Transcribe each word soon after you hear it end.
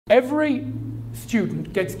Every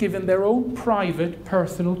student gets given their own private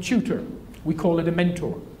personal tutor. We call it a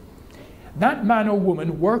mentor. That man or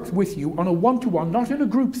woman works with you on a one-to-one, not in a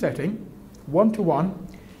group setting, one-to-one,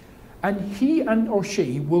 and he and or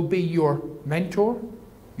she will be your mentor,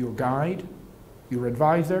 your guide, your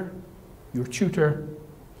advisor, your tutor,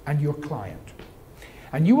 and your client.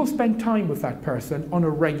 And you will spend time with that person on a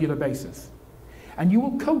regular basis. And you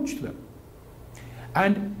will coach them.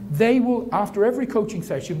 And they will, after every coaching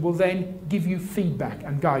session, will then give you feedback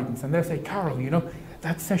and guidance. And they'll say, Carol, you know,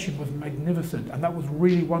 that session was magnificent and that was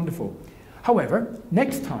really wonderful. However,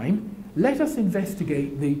 next time, let us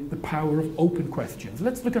investigate the power of open questions.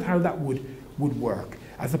 Let's look at how that would work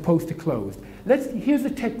as opposed to closed. Here's a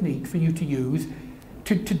technique for you to use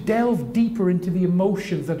to delve deeper into the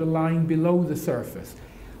emotions that are lying below the surface.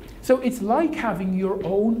 So it's like having your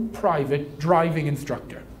own private driving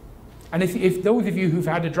instructor. And if those of you who've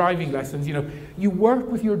had a driving lessons, you know, you work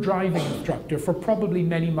with your driving instructor for probably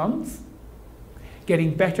many months,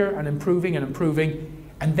 getting better and improving,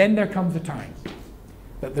 and then there comes a time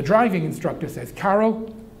that the driving instructor says,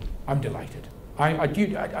 Carol, I'm delighted.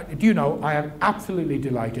 Do you know, I am absolutely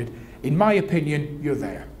delighted. In my opinion, you're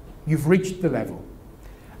there. You've reached the level.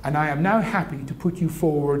 And I am now happy to put you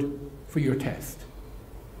forward for your test.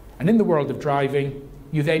 And in the world of driving,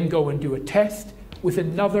 you then go and do a test with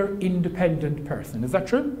another independent person. Is that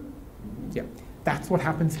true? Yeah, that's what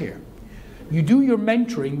happens here. You do your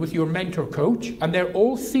mentoring with your mentor coach, and they're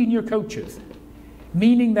all senior coaches,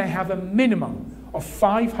 meaning they have a minimum of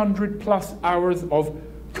 500 plus hours of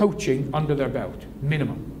coaching under their belt,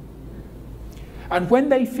 minimum. And when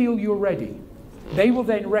they feel you're ready, they will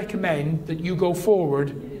then recommend that you go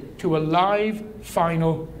forward to a live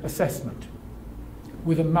final assessment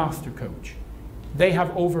with a master coach. They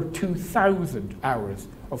have over 2,000 hours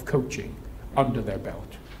of coaching under their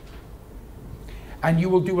belt. And you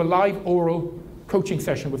will do a live oral coaching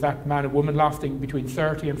session with that man or woman lasting between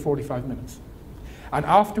 30 and 45 minutes. And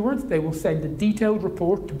afterwards, they will send a detailed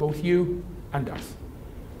report to both you and us.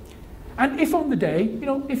 And if on the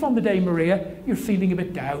day, Maria, you're feeling a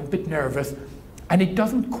bit down, a bit nervous, and it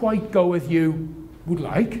doesn't quite go as you would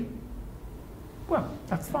like, well,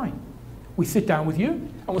 that's fine. We sit down with you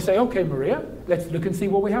and we'll say, okay, Maria, let's look and see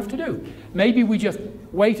what we have to do. Maybe we just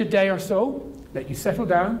wait a day or so, let you settle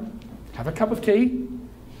down, have a cup of tea,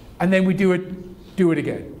 and then we do it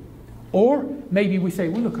again. Or maybe we say,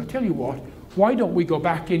 well, look, I'll tell you what, why don't we go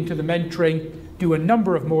back into the mentoring, do a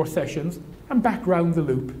number of more sessions, and back round the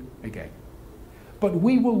loop again. But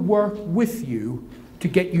we will work with you to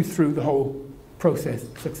get you through the whole process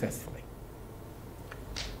successfully.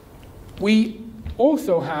 We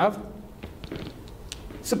also have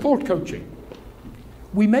support coaching.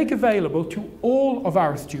 We make available to all of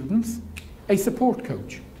our students a support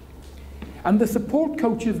coach. And the support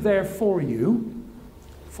coach is there for you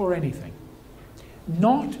for anything.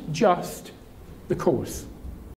 Not just the course.